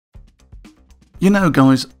You know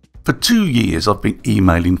guys, for 2 years I've been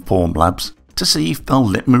emailing FormLabs to see if they'll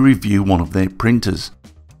let me review one of their printers.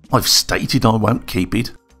 I've stated I won't keep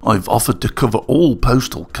it, I've offered to cover all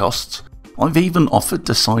postal costs, I've even offered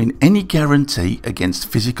to sign any guarantee against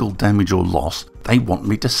physical damage or loss they want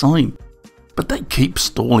me to sign. But they keep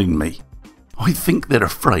stalling me. I think they're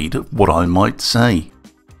afraid of what I might say.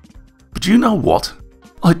 But you know what?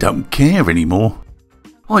 I don't care anymore.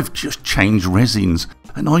 I've just changed resins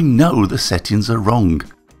and I know the settings are wrong.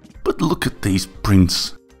 But look at these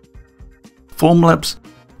prints. FormLabs,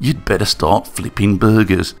 you'd better start flipping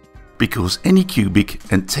burgers because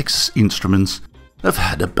ANYCUBIC and Texas Instruments have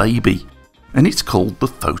had a baby and it's called the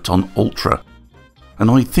Photon Ultra.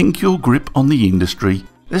 And I think your grip on the industry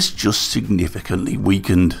has just significantly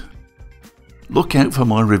weakened. Look out for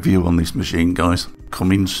my review on this machine guys,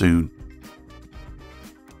 coming soon.